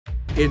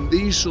in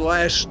these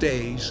last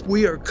days,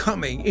 we are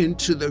coming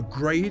into the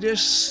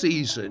greatest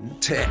season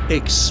to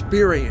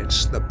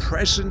experience the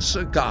presence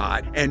of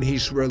God, and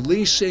He's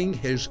releasing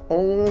His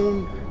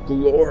own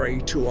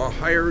glory to a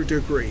higher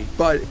degree.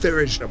 But there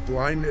is a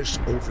blindness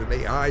over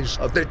the eyes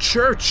of the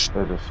church.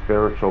 There's a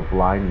spiritual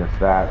blindness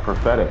that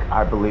prophetic,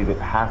 I believe it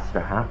has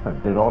to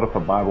happen in order for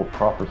Bible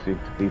prophecy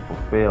to be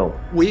fulfilled.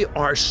 We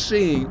are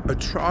seeing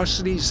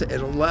atrocities at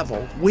a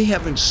level we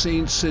haven't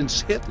seen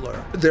since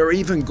Hitler. They're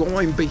even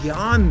going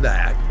beyond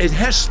that. It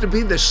has to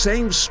be the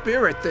same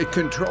spirit that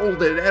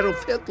controlled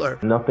Adolf Hitler.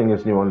 Nothing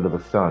is new under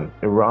the sun.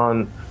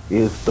 Iran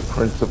is the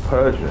prince of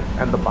Persia,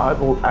 and the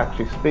Bible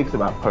actually speaks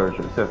about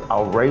Persia. It says,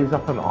 I'll raise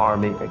up an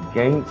army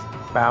against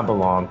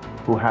Babylon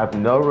who have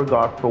no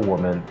regard for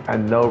women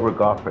and no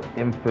regard for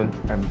infants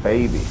and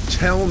babies.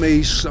 Tell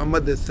me some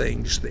of the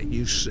things that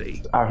you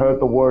see. I heard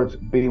the words,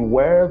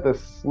 beware the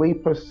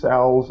sleeper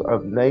cells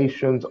of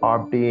nations are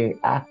being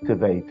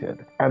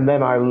activated. And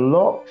then I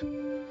looked,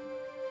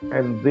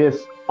 and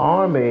this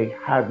army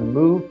had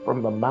moved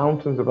from the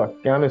mountains of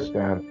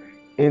Afghanistan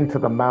into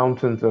the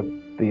mountains of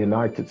the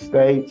United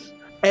States.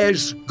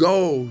 As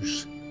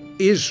goes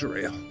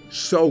Israel,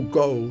 so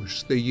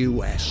goes the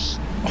U.S.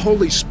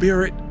 Holy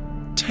Spirit,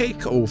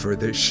 take over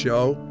this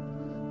show.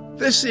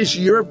 This is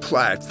your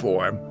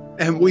platform,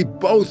 and we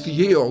both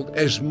yield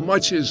as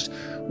much as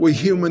we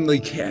humanly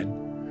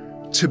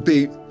can to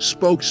be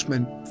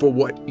spokesmen for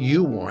what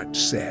you want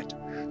said.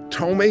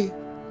 Tomi,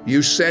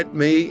 you sent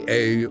me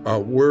a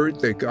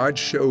word that God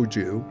showed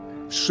you,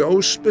 so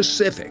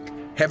specific,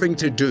 having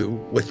to do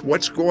with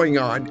what's going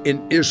on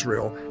in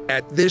Israel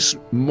at this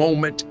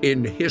moment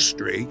in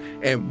history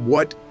and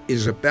what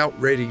is about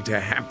ready to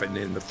happen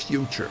in the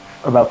future.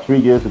 About 3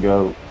 years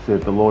ago,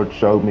 Sid, the Lord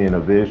showed me in a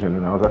vision,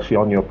 and I was actually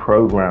on your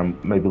program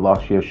maybe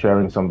last year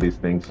sharing some of these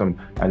things,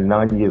 a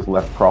 9 years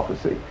left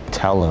prophecy.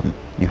 Tell them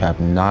you have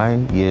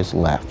 9 years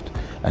left,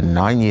 and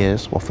 9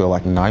 years will feel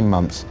like 9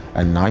 months,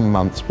 and 9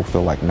 months will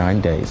feel like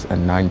 9 days,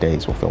 and 9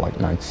 days will feel like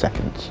 9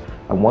 seconds.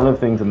 And one of the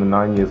things in the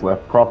 9 years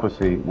left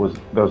prophecy was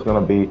there's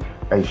going to be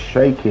a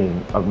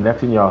shaking of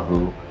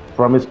Netanyahu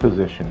from his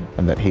position.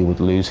 And that he would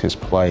lose his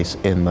place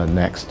in the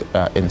next,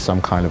 in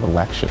some kind of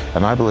election.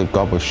 And I believe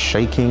God was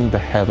shaking the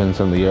heavens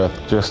and the earth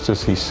just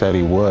as He said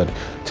He would,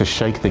 to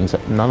shake things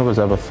that none of us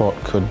ever thought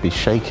could be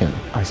shaken.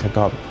 I said,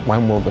 God,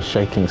 when will the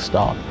shaking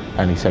stop?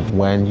 And He said,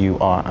 when you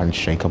are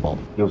unshakable.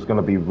 He was going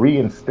to be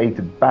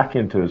reinstated back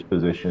into his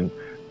position,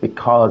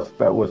 because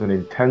there was an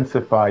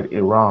intensified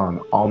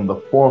Iran on the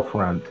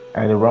forefront,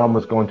 and Iran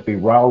was going to be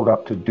riled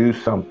up to do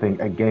something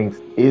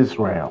against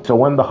Israel. So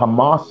when the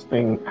Hamas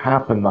thing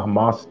happened, the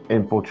Hamas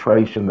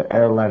infiltration, the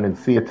air, land, and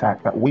sea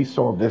attack that we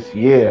saw this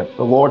year,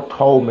 the Lord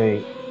told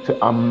me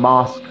to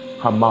unmask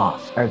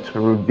Hamas and to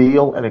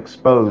reveal and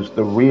expose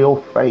the real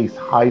face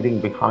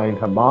hiding behind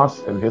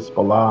Hamas and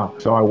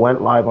Hezbollah. So I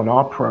went live on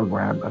our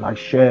program and I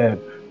shared,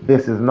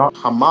 this is not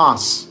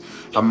Hamas.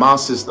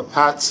 Hamas is the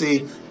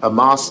patsy.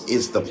 Hamas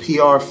is the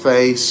PR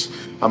face.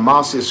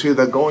 Hamas is who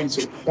they're going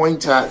to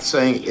point at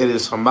saying it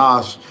is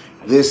Hamas.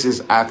 This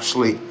is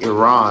actually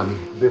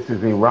Iran. This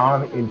is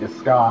Iran in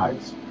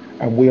disguise.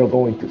 And we are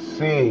going to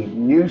see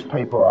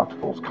newspaper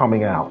articles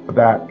coming out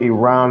that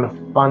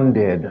Iran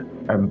funded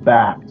and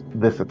backed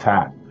this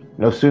attack.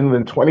 No sooner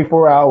than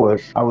 24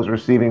 hours, I was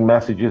receiving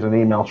messages and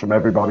emails from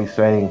everybody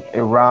saying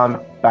Iran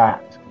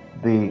backed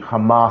the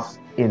Hamas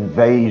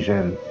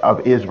invasion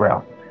of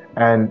Israel.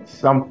 And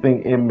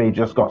something in me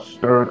just got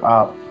stirred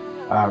up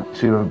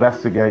to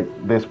investigate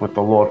this with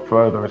the Lord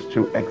further as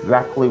to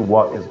exactly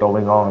what is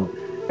going on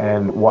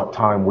and what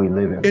time we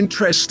live in.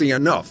 Interesting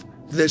enough,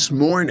 this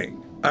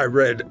morning I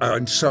read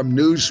on some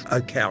news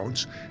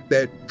accounts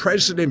that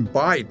President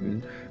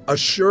Biden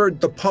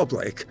assured the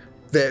public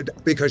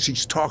that, because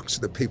he's talked to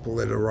the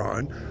people in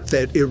Iran,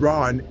 that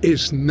Iran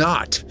is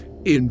not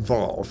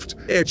involved.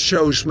 It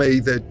shows me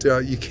that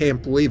you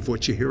can't believe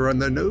what you hear on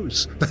the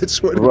news.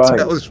 That's what it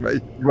tells me.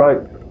 Right.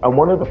 And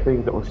one of the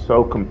things that was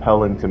so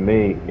compelling to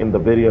me in the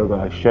video that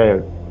I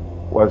shared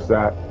was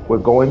that we're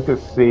going to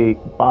see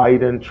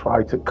Biden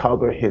try to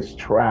cover his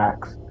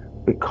tracks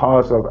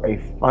because of a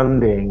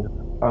funding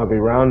of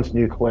Iran's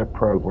nuclear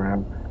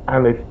program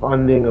and a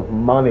funding of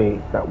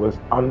money that was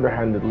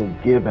underhandedly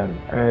given.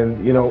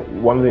 And, you know,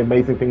 one of the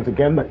amazing things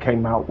again that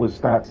came out was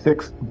that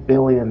 $6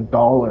 billion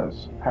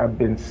have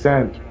been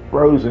sent,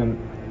 frozen,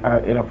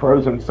 in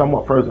a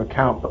somewhat frozen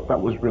account, but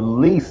that was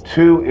released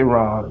to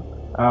Iran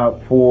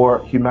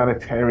for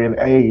humanitarian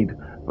aid.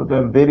 But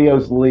then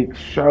videos leaked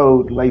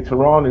showed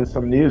later on in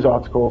some news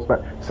articles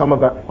that some of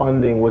that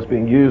funding was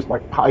being used,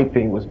 like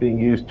piping was being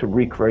used to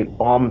recreate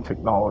bomb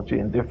technology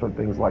and different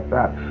things like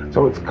that.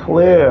 So it's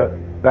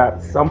clear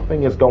that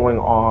something is going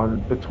on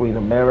between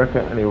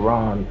America and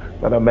Iran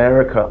that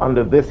America,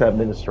 under this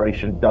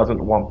administration,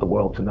 doesn't want the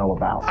world to know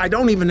about. I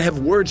don't even have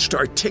words to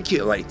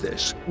articulate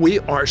this. We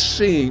are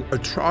seeing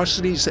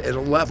atrocities at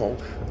a level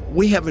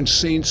we haven't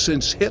seen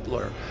since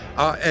Hitler.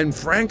 And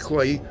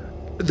frankly,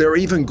 they're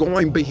even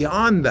going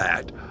beyond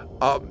that.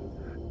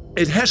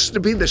 It has to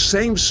be the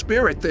same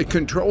spirit that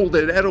controlled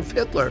Adolf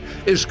Hitler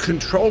is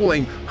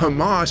controlling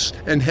Hamas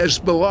and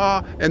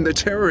Hezbollah and the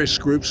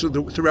terrorist groups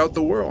throughout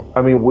the world.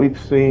 I mean, we've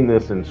seen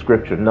this in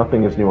scripture.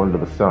 Nothing is new under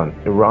the sun.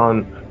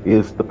 Iran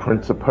is the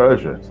Prince of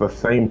Persia. It's the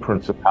same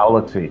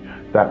principality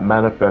that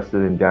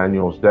manifested in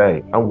Daniel's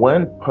day. And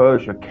when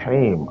Persia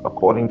came,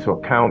 according to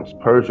accounts,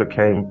 Persia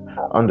came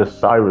under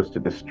Cyrus to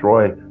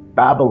destroy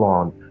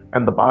Babylon.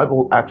 And the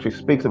Bible actually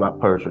speaks about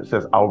Persia. It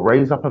says, I'll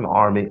raise up an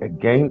army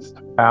against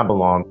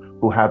Babylon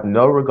who have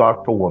no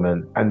regard for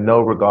women and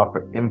no regard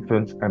for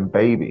infants and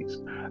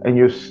babies. And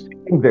you're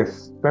seeing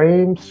this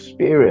same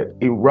spirit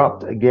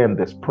erupt again,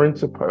 this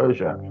Prince of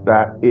Persia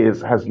that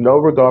has no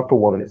regard for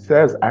women. It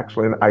says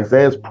actually in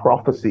Isaiah's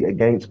prophecy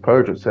against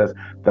Persia, it says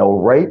they'll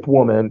rape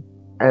women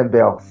and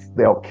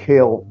they'll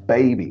kill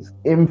babies,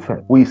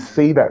 infants. We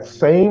see that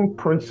same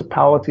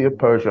principality of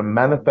Persia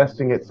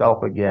manifesting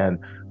itself again,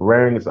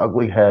 rearing its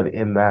ugly head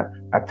in that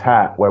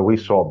attack where we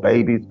saw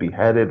babies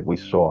beheaded, we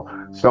saw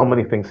so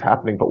many things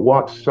happening. But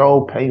what's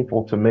so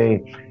painful to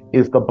me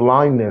is the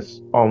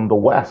blindness on the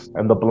West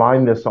and the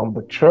blindness on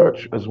the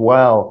church as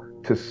well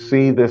to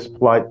see this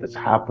plight that's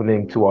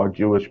happening to our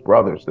Jewish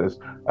brothers. There's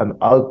an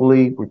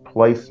ugly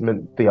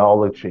replacement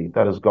theology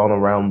that has gone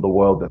around the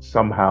world that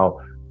somehow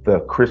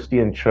the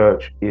Christian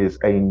church is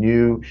a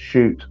new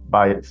shoot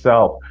by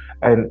itself.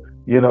 And,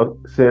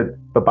 Sid,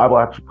 the Bible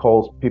actually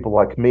calls people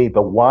like me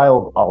the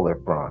wild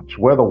olive branch.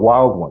 We're the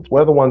wild ones.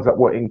 We're the ones that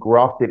were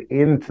engrafted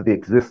into the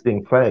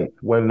existing faith.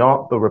 We're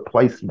not the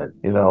replacement,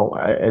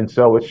 and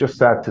so it's just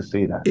sad to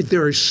see that.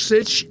 There is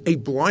such a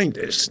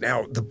blindness.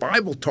 Now, the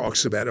Bible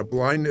talks about a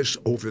blindness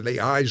over the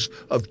eyes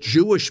of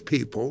Jewish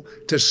people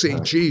to see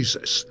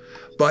Jesus.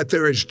 But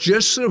there is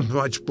just so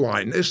much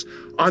blindness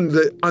on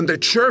the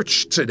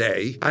church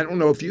today. I don't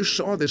know if you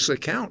saw this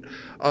account,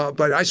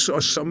 but I saw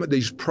some of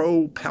these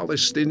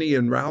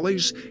pro-Palestinian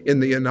rallies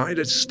in the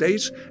United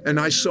States, and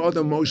I saw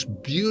the most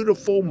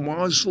beautiful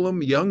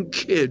Muslim young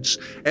kids,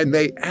 and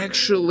they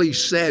actually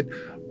said,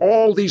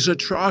 all these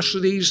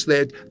atrocities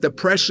that the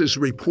press is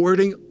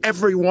reporting,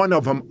 every one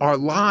of them are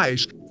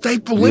lies. They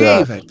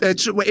believe it.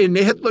 That's in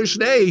Hitler's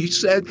day. He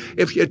said,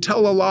 if you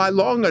tell a lie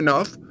long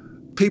enough,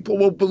 people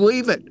will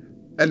believe it.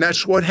 And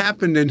that's what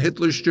happened in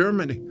Hitler's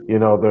Germany.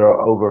 There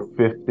are over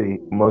 50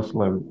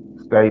 Muslim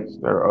states.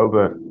 There are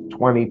over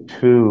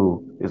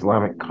 22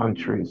 Islamic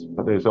countries,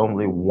 but there's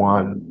only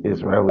one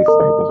Israeli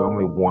state. There's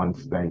only one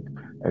state.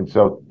 And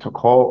so to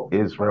call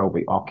Israel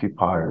the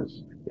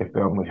occupiers, if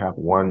they only have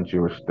one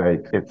Jewish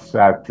state, it's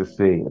sad to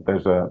see.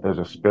 There's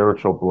a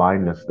spiritual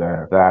blindness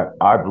there that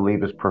I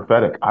believe is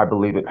prophetic. I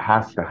believe it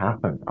has to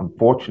happen.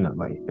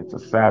 Unfortunately, it's a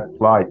sad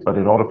plight, but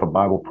in order for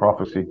Bible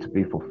prophecy to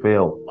be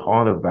fulfilled,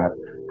 part of that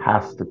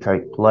has to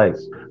take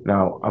place.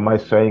 Now, am I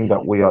saying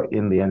that we are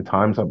in the end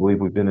times? I believe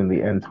we've been in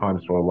the end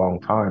times for a long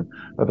time.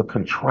 But the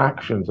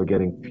contractions are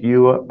getting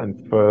fewer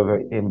and further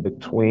in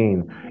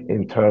between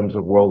in terms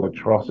of world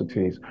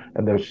atrocities.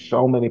 And there's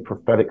so many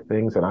prophetic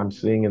things that I'm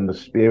seeing in the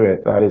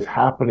spirit that is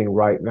happening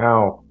right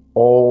now,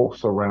 all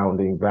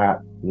surrounding that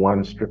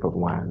one strip of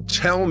land.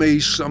 Tell me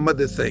some of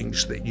the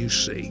things that you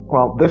see.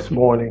 Well, this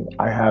morning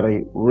I had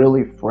a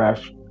really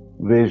fresh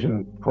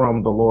vision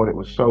from the Lord. It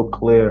was so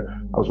clear.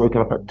 I was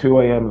waking up at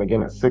 2 a.m. and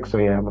again at 6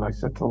 a.m. and I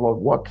said to the Lord,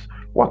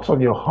 what's on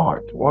your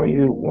heart? What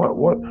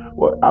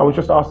I was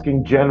just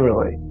asking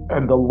generally.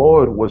 And the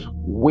Lord was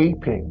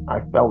weeping. I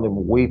felt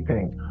him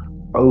weeping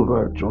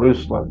over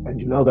Jerusalem.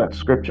 And that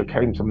scripture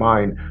came to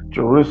mind.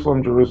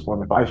 Jerusalem,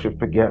 Jerusalem, if I should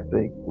forget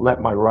thee,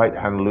 let my right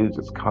hand lose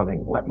its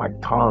cunning. Let my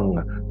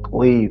tongue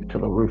cleave to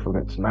the roof of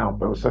its mouth.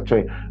 There was such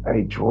a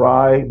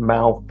dry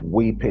mouth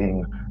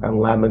weeping and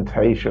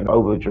lamentation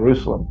over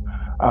Jerusalem.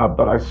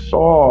 But I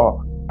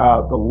saw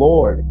the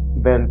Lord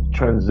then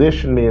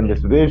transition me in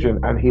this vision,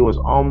 and he was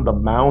on the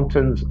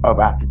mountains of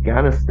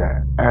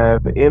Afghanistan.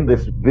 And in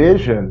this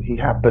vision, he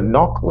had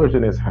binoculars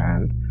in his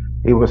hand.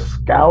 He was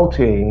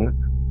scouting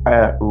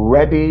a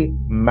ready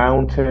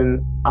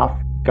mountain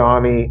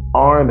Afghani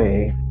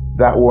army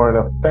that were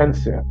an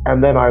offensive.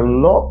 And then I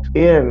looked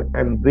in,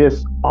 and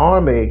this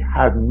army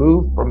had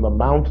moved from the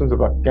mountains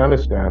of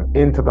Afghanistan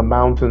into the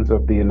mountains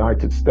of the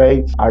United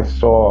States. I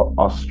saw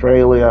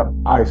Australia.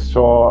 I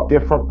saw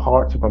different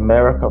parts of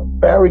America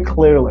very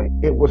clearly.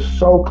 It was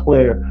so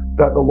clear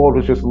that the Lord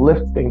was just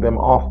lifting them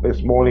off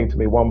this morning to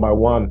me one by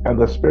one. And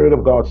the Spirit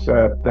of God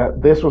said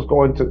that this was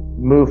going to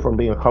move from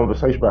being a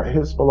conversation about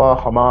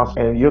Hezbollah, Hamas,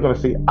 and you're going to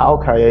see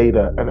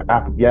Al-Qaeda and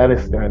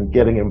Afghanistan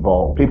getting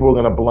involved. People were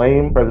going to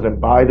blame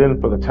President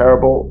Biden for the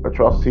terrible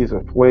atrocities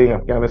of fleeing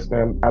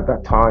Afghanistan at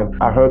that time.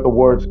 I heard the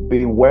words,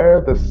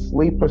 beware the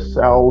sleeper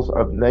cells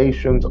of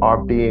nations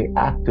are being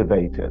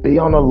activated. Be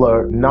on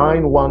alert,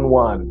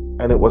 911.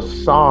 And it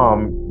was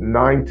Psalm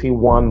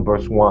 91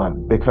 verse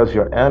 1, because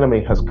your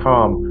enemy has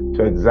come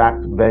to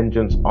exact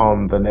vengeance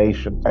on the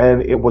nation.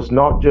 And it was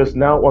not just,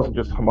 now it wasn't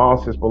just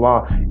Hamas,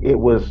 Hezbollah, it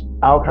was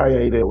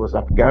Al-Qaeda, it was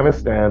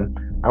Afghanistan.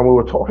 And we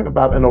were talking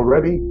about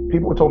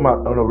people were talking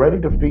about an already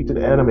defeated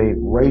enemy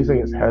raising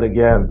its head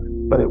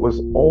again, but it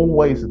was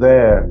always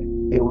there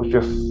it was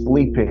just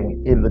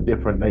sleeping in the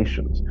different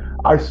nations.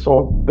 I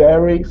saw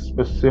very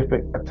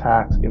specific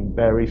attacks in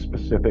very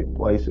specific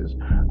places.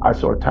 I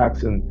saw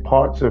attacks in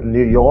parts of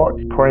New York,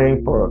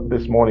 praying for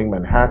this morning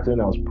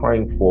Manhattan. I was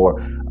praying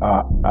for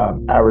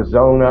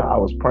Arizona. I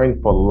was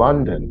praying for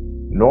London,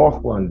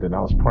 North London.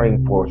 I was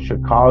praying for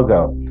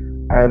Chicago.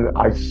 And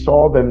I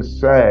saw them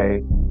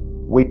say,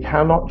 we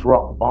cannot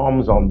drop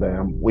bombs on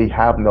them. We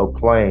have no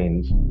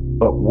planes,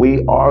 but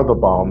we are the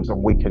bombs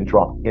and we can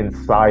drop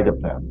inside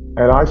of them.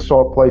 And I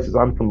saw places,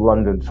 I'm from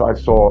London, so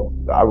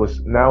I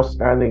was now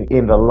standing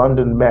in the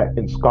London Met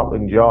in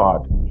Scotland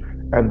Yard,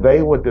 and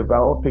they were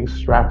developing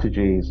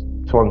strategies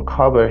to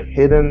uncover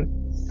hidden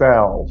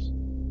cells,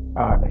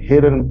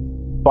 hidden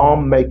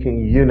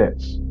bomb-making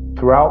units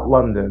throughout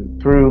London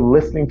through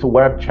listening to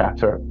web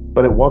chatter.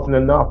 But it wasn't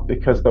enough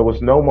because there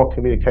was no more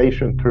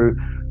communication through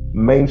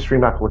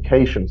mainstream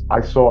applications.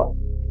 I saw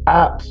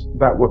apps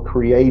that were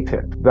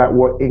created that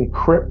were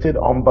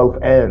encrypted on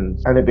both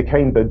ends, and it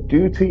became the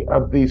duty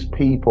of these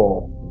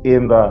people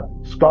in the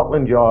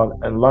Scotland Yard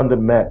and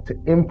London Met to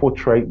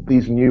infiltrate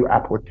these new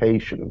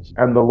applications.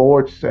 And the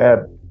Lord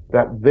said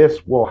that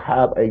this will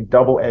have a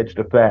double-edged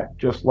effect,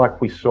 just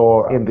like we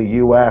saw in the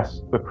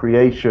US, the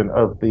creation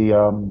of the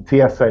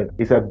TSA.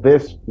 He said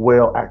this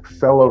will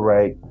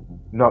accelerate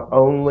not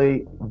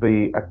only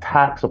the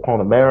attacks upon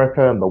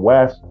America and the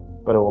West,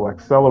 but it will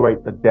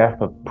accelerate the death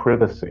of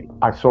privacy.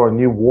 I saw a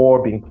new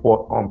war being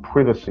fought on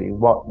privacy.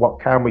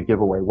 What can we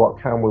give away? What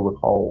can we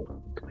withhold?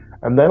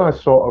 And then I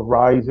saw a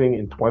rising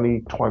in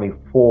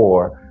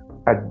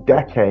 2024, a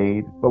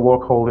decade, the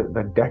Lord called it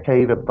the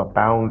decade of the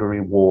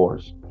boundary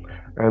wars.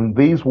 And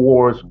these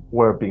wars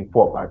were being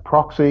fought by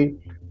proxy,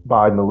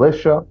 by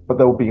militia, but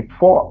they were being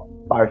fought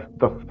by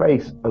the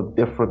face of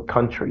different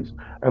countries.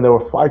 And they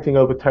were fighting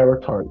over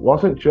territory. It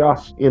wasn't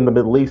just in the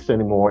Middle East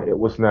anymore. It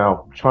was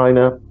now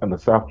China and the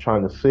South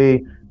China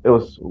Sea. It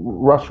was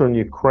Russia and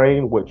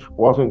Ukraine, which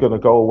wasn't going to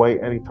go away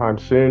anytime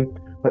soon.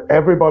 But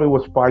everybody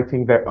was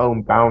fighting their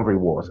own boundary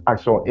wars. I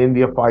saw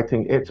India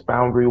fighting its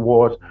boundary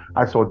wars.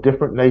 I saw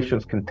different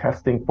nations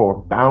contesting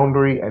for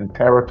boundary and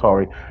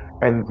territory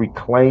and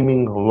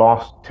reclaiming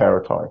lost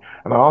territory.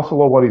 And I also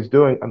love what he's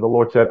doing. And the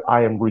Lord said,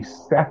 I am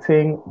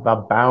resetting the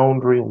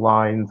boundary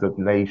lines of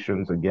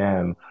nations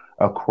again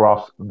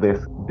across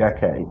this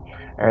decade.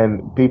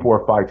 And people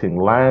are fighting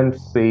land,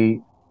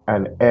 sea,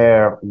 and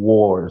air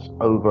wars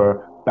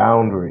over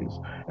boundaries.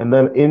 And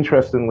then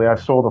interestingly, I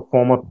saw the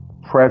former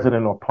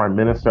president or prime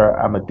minister,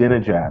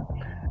 Ahmadinejad,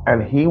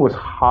 and he was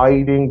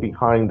hiding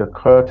behind a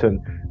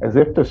curtain as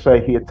if to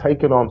say he had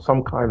taken on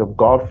some kind of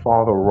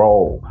godfather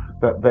role,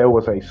 that there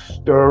was a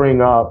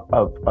stirring up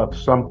of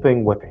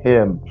something with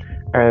him.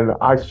 And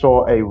I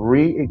saw a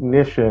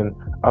reignition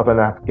of an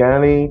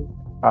Afghani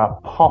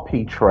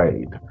poppy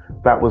trade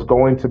that was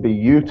going to be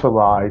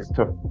utilized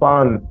to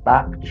fund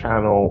back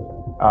channel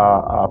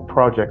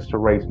projects to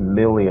raise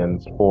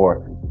millions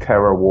for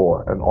terror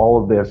war. And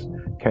all of this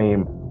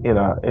came in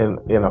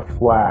a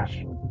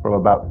flash from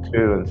about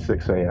 2 and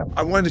 6 a.m.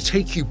 I want to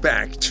take you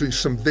back to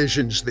some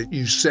visions that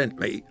you sent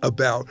me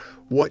about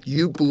what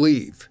you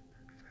believe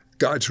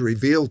God's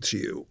revealed to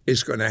you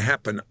is going to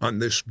happen on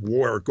this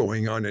war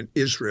going on in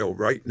Israel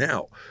right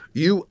now.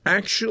 You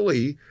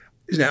actually,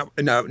 now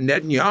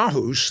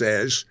Netanyahu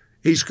says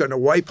he's going to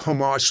wipe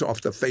Hamas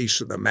off the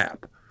face of the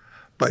map.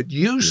 But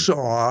you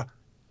saw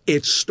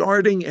it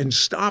starting and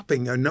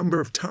stopping a number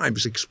of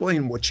times.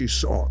 Explain what you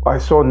saw. I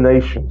saw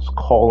nations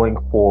calling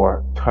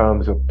for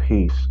terms of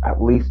peace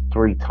at least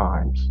 3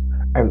 times.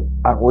 And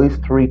at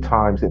least 3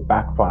 times it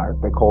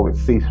backfired. They called it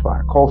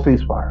ceasefire. Call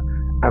ceasefire.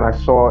 And I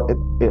saw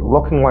it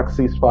looking like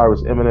ceasefire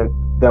was imminent,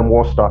 then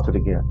war started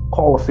again.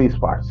 Call a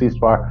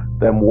ceasefire,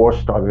 then war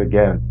started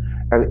again.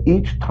 And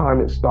each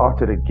time it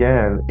started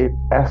again, it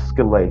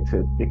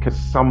escalated because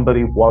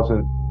somebody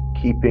wasn't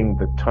keeping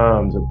the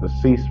terms of the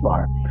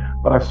ceasefire.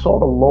 But I saw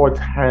the Lord's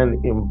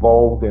hand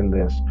involved in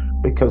this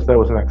because there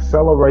was an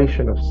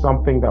acceleration of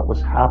something that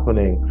was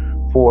happening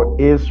for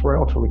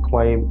Israel to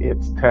reclaim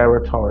its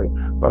territory.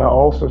 But I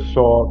also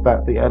saw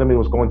that the enemy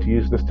was going to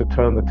use this to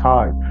turn the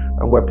tide.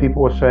 And where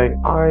people were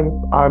saying,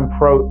 I'm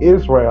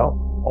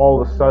pro-Israel,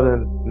 all of a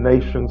sudden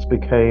nations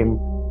became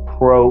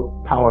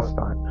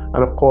pro-Palestine.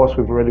 And of course,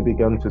 we've already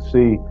begun to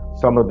see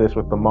some of this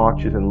with the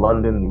marches in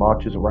London and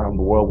marches around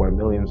the world where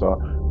millions are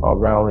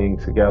rallying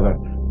together.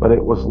 But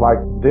it was like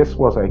this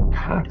was a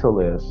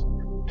catalyst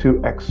to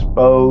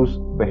expose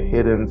the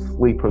hidden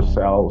sleeper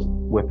cells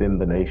within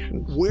the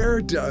nations.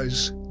 Where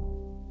does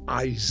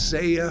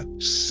Isaiah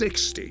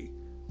 60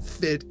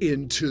 fit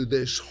into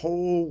this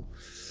whole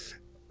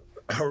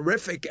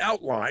horrific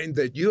outline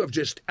that you have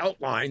just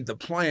outlined, the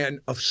plan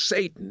of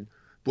Satan,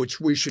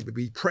 which we should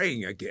be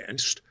praying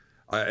against?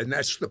 And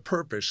that's the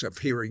purpose of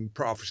hearing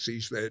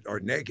prophecies that are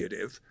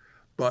negative.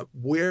 But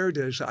where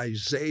does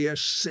Isaiah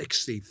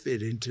 60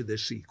 fit into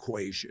this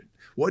equation?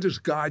 What has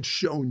God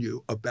shown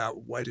you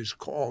about what is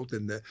called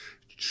in the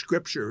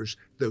scriptures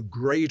the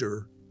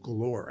greater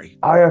glory?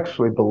 I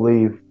actually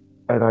believe,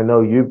 and I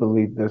know you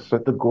believe this,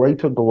 that the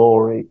greater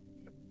glory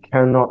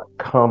cannot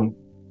come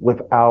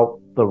without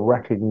the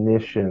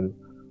recognition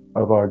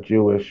of our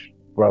Jewish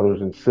brothers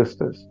and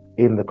sisters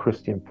in the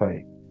Christian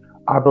faith.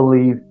 I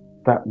believe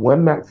that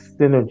when that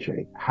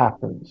synergy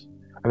happens,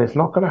 and it's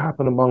not going to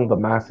happen among the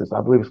masses, I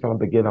believe it's going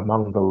to begin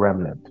among the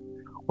remnant.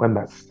 When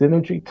that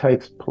synergy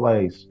takes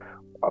place,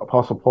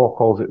 Apostle Paul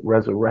calls it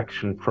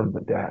resurrection from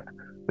the dead.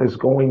 There's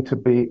going to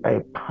be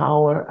a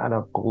power and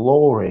a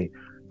glory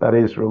that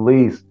is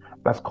released.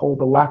 That's called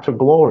the latter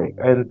glory.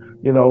 And,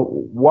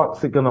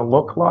 what's it going to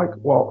look like?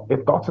 Well,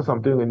 if God says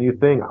I'm doing a new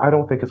thing, I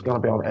don't think it's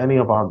going to be on any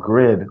of our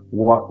grid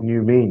what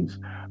new means.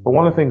 But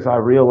one of the things I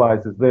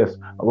realize is this.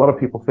 A lot of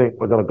people think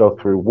we're going to go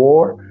through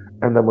war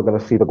and then we're going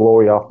to see the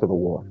glory after the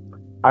war.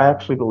 I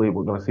actually believe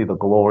we're going to see the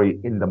glory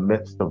in the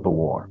midst of the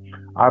war.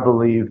 I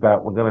believe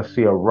that we're going to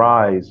see a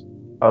rise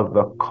of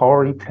the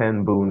Corrie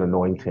ten Boom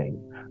anointing,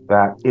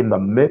 that in the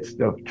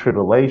midst of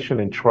tribulation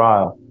and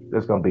trial,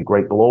 there's going to be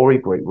great glory,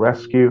 great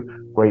rescue,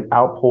 great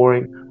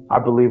outpouring. I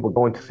believe we're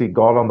going to see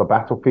God on the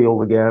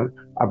battlefield again.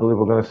 I believe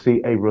we're going to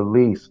see a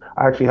release.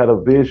 I actually had a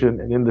vision,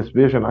 and in this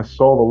vision, I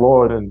saw the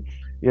Lord. And,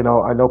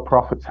 I know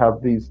prophets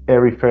have these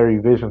airy-fairy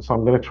visions, so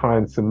I'm going to try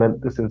and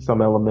cement this in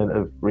some element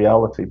of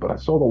reality. But I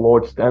saw the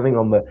Lord standing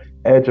on the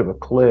edge of a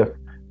cliff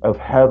of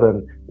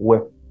heaven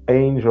with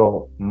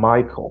angel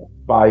Michael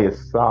by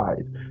his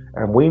side.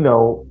 And we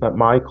know that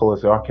Michael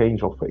is the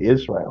archangel for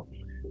Israel.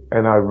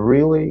 And I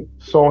really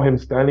saw him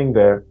standing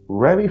there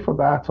ready for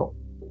battle,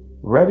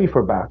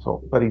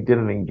 but he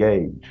didn't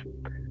engage.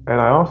 And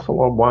I also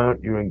went, why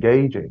aren't you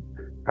engaging?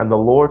 And the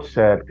Lord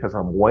said, because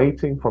I'm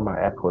waiting for my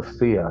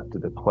ecclesia to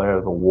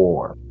declare the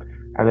war.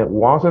 And it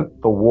wasn't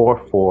the war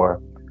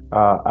for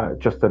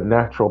just a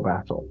natural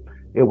battle.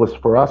 It was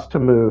for us to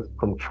move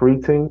from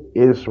treating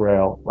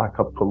Israel like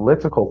a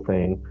political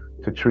thing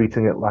to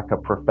treating it like a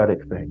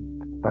prophetic thing.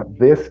 That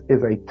this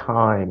is a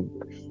time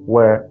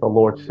where the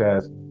Lord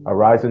says,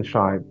 arise and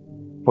shine,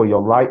 for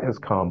your light has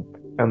come,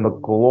 and the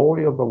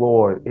glory of the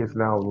Lord is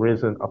now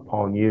risen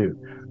upon you.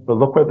 But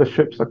look where the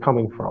ships are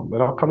coming from. They're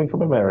not coming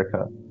from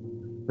America.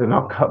 They're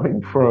not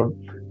coming from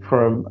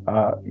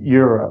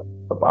Europe.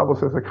 The Bible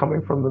says they're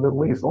coming from the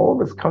Middle East. All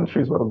these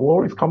countries where the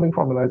glory is coming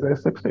from. In Isaiah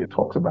 60, it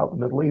talks about the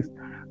Middle East.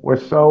 We're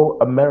so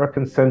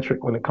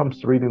American-centric when it comes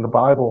to reading the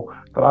Bible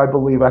that I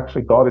believe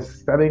actually God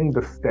is setting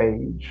the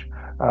stage.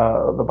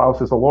 The Bible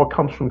says the Lord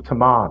comes from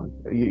Teman.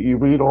 You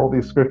read all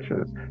these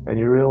scriptures and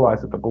you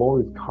realize that the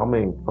glory is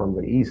coming from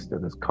the east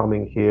and is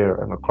coming here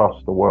and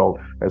across the world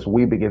as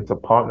we begin to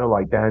partner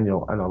like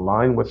Daniel and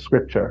align with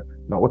scripture,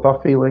 not with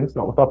our feelings,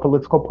 not with our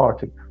political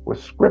party,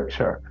 with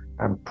scripture,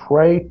 and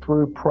pray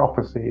through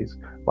prophecies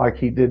like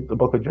he did the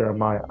book of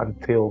Jeremiah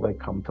until they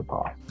come to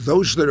pass.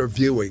 Those that are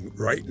viewing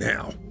right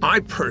now, I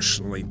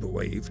personally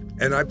believe,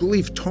 and I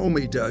believe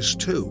Tomi does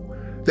too,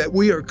 that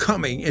we are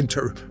coming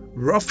into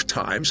rough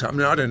times. I'm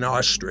not an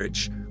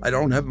ostrich. I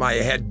don't have my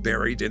head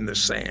buried in the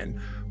sand.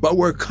 But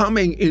we're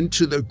coming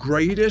into the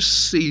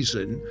greatest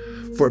season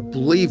for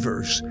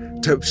believers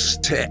to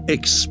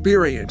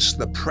experience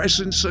the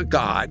presence of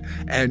God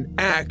and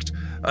act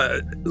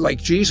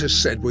like Jesus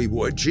said we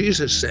would.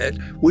 Jesus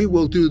said, we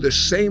will do the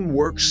same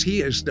works he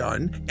has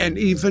done and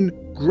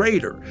even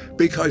greater,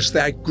 because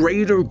that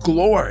greater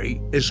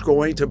glory is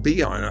going to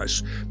be on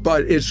us.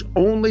 But it's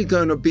only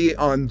going to be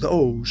on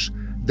those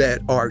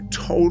that are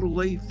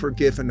totally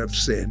forgiven of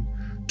sin,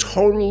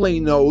 totally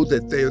know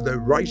that they're the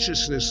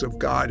righteousness of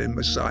God in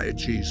Messiah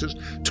Jesus,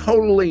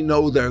 totally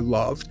know they're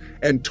loved,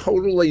 and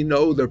totally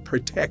know they're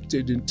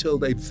protected until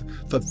they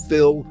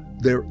fulfill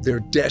their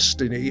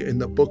destiny in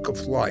the book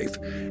of life.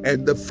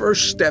 And the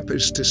first step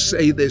is to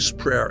say this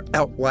prayer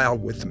out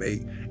loud with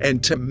me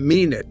and to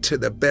mean it to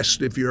the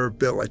best of your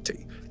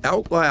ability.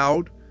 Out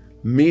loud,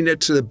 mean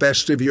it to the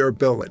best of your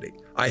ability.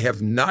 I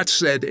have not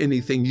said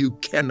anything you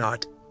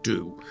cannot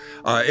do.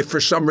 If for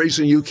some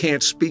reason you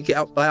can't speak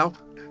out loud,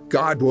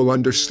 God will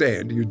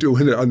understand. You're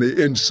doing it on the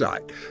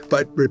inside.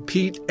 But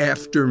repeat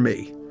after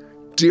me.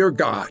 Dear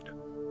God,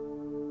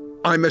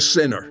 I'm a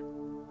sinner.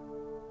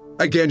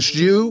 Against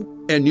you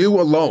and you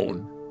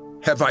alone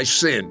have I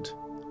sinned,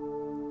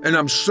 and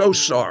I'm so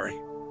sorry.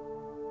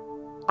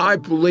 I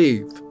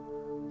believe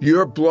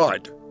your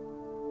blood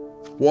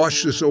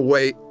washes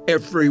away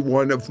every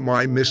one of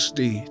my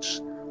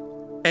misdeeds,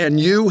 and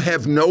you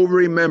have no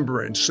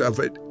remembrance of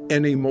it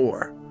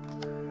anymore.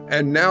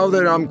 And now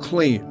that I'm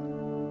clean,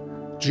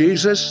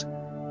 Jesus,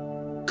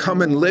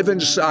 come and live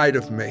inside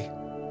of me.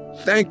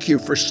 Thank you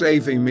for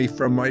saving me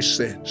from my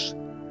sins.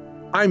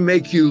 I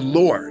make you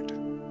Lord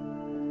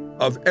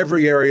of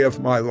every area of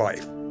my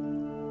life.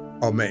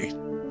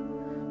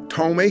 Amen.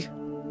 Tomi,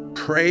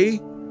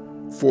 pray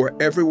for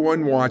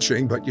everyone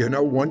watching, but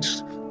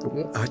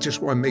I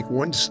just want to make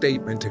one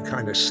statement to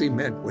kind of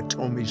cement what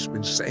Tomi's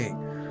been saying.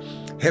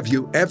 Have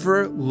you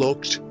ever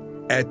looked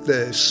at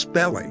the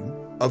spelling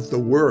of the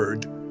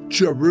word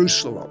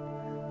Jerusalem?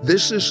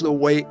 This is the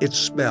way it's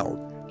spelled.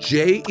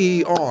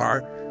 J-E-R-U-S-A,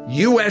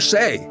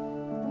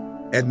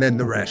 and then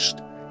the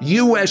rest.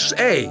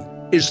 USA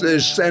is the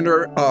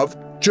center of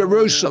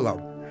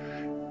Jerusalem.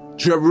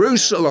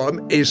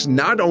 Jerusalem is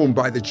not owned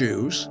by the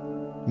Jews,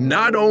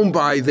 not owned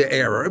by the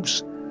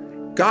Arabs.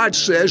 God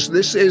says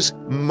this is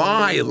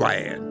my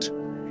land.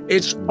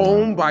 It's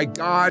owned by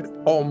God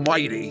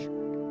Almighty.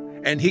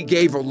 And he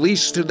gave a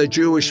lease to the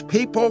Jewish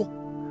people,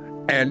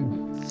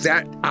 and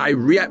that I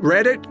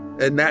read it,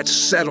 and that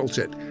settles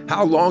it.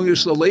 How long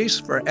is the lease?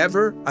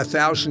 Forever,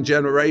 1,000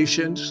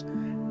 generations,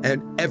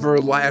 and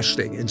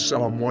everlasting in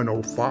Psalm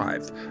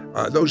 105.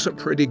 Those are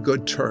pretty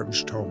good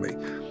terms, Tomi.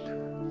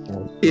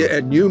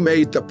 And you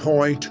made the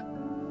point,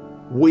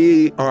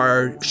 we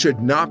should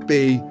not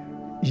be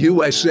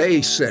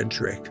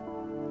USA-centric.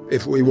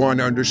 If we want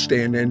to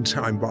understand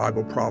end-time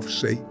Bible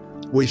prophecy,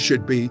 we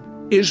should be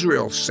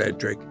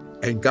Israel-centric,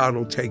 and God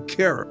will take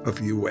care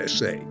of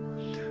USA.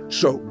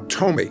 So,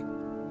 Tomi,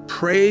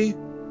 pray,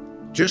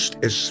 just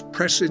as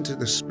press into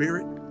the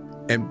Spirit,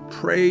 and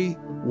pray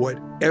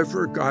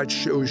whatever God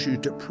shows you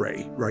to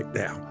pray right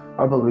now.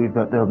 I believe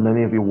that there are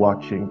many of you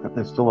watching, that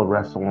there's still a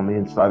wrestle on the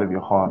inside of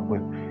your heart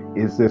with,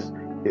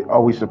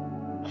 are we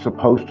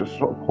supposed to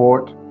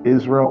support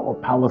Israel or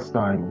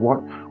Palestine?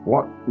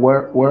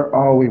 Where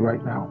are we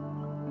right now?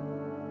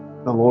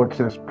 The Lord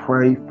says,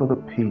 pray for the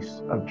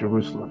peace of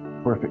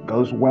Jerusalem. For if it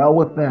goes well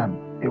with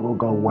them, it will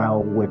go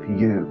well with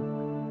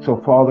you. So,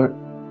 Father,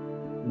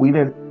 we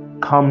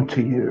didn't come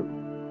to you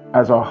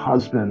as our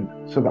husband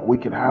so that we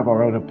could have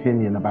our own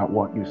opinion about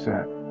what you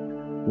said.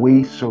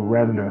 We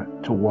surrender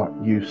to what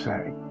you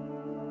say.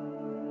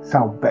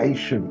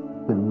 Salvation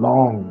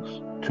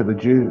belongs to the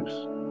Jews.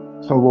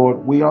 So,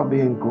 Lord, we are the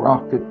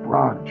engrafted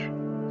branch.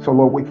 So,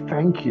 Lord, we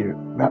thank you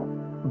that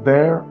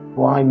their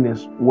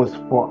blindness was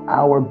for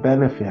our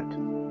benefit.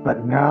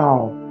 But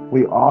now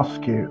we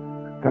ask you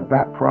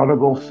that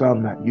prodigal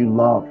son that you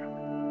love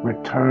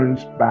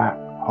returns back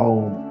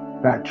home,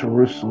 that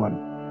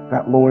Jerusalem,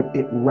 that, Lord,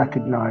 it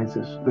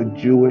recognizes the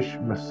Jewish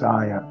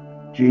Messiah,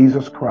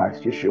 Jesus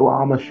Christ, Yeshua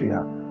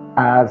HaMashiach,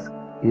 as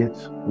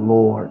its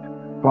Lord.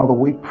 Father,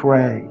 we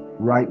pray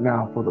right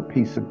now for the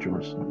peace of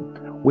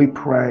Jerusalem. We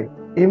pray,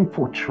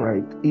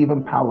 infiltrate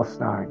even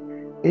Palestine,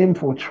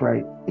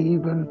 infiltrate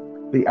even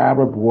the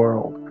Arab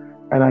world.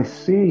 And I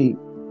see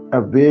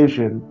a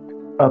vision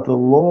of the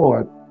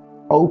Lord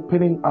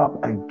opening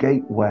up a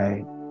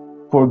gateway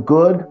for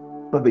good,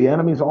 but the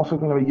enemy is also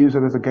going to use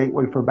it as a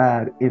gateway for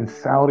bad in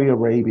Saudi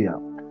Arabia.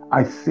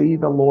 I see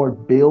the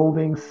Lord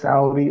building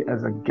Saudi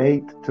as a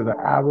gate to the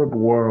Arab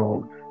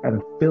world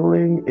and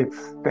filling its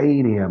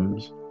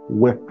stadiums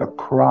with the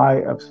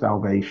cry of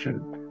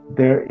salvation.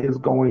 There is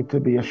going to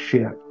be a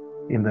shift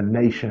in the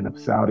nation of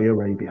Saudi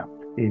Arabia.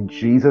 In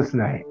Jesus'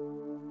 name,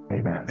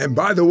 amen. And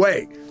by the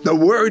way, the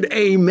word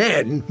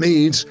amen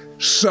means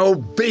so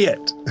be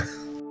it.